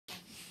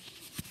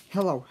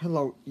Hello,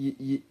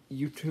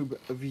 YouTube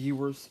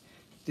viewers.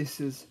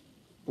 This is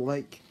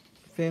Blake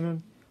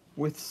Fannin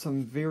with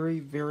some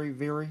very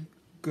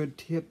good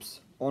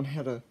tips on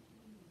how to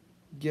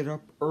get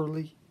up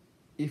early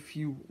if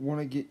you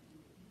want to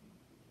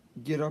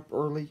get up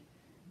early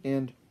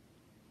and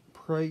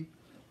pray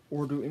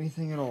or do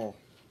anything at all.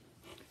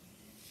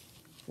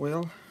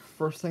 Well,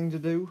 first thing to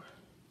do,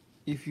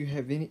 if you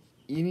have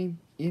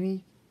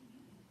any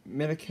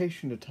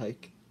medication to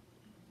take,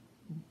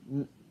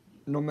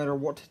 no matter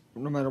what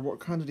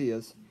kind it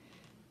is,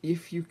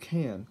 if you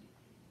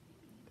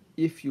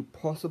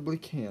possibly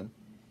can,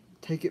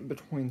 take it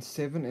between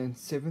 7 and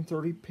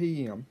 7:30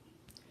 p.m.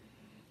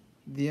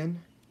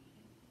 Then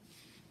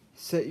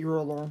set your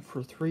alarm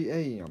for 3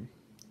 a.m.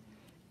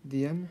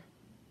 Then,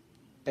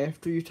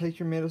 after you take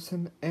your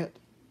medicine at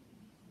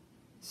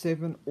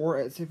 7 or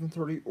at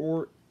 7:30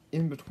 or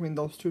in between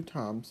those two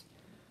times,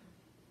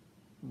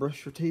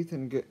 brush your teeth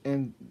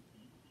and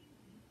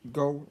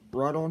go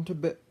right on to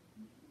bed.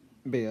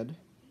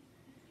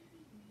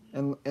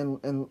 And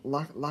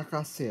like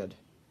I said,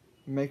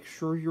 make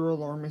sure your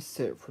alarm is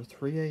set for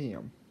 3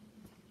 a.m.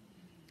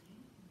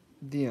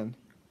 Then,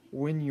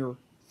 when your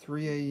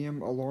 3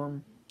 a.m.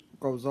 alarm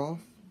goes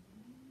off,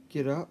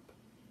 get up.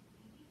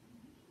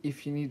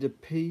 If you need to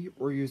pee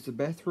or use the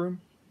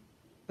bathroom,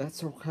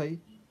 that's okay.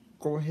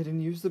 Go ahead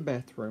and use the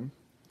bathroom.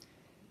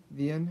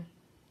 Then,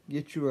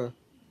 get you a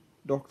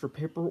Dr.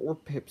 Pepper or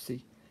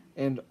Pepsi,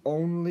 and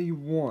only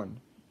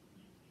one,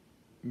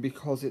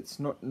 because it's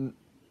not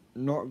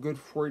good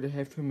for you to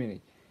have too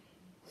many.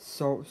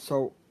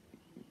 So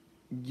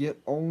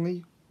get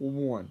only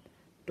one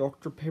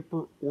Dr.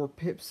 Pepper or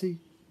Pepsi,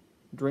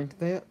 drink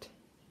that,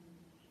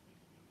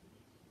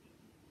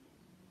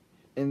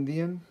 and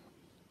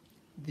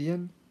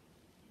then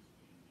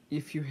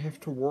if you have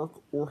to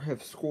work or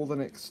have school the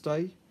next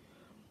day,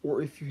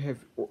 or if you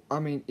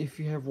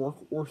have work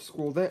or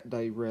school that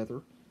day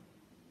rather,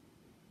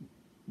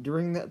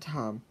 during that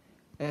time,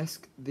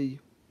 ask the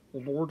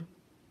Lord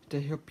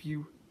to help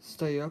you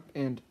stay up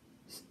and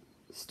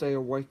stay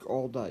awake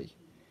all day.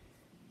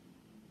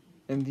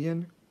 And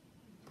then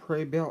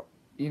pray about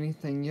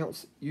anything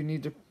else you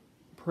need to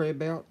pray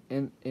about,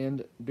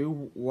 and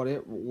do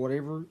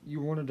whatever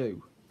you want to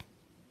do.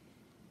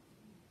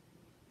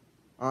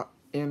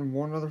 And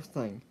one other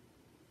thing,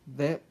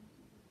 that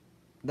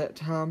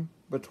time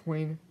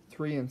between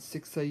 3 and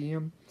 6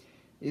 a.m.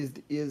 is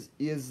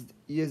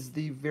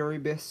the very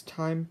best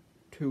time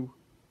to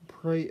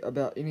pray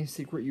about any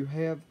secret you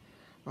have.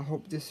 I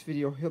hope this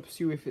video helps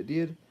you. If it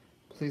did,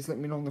 please let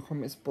me know in the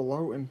comments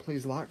below, and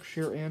please like,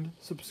 share, and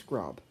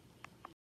subscribe.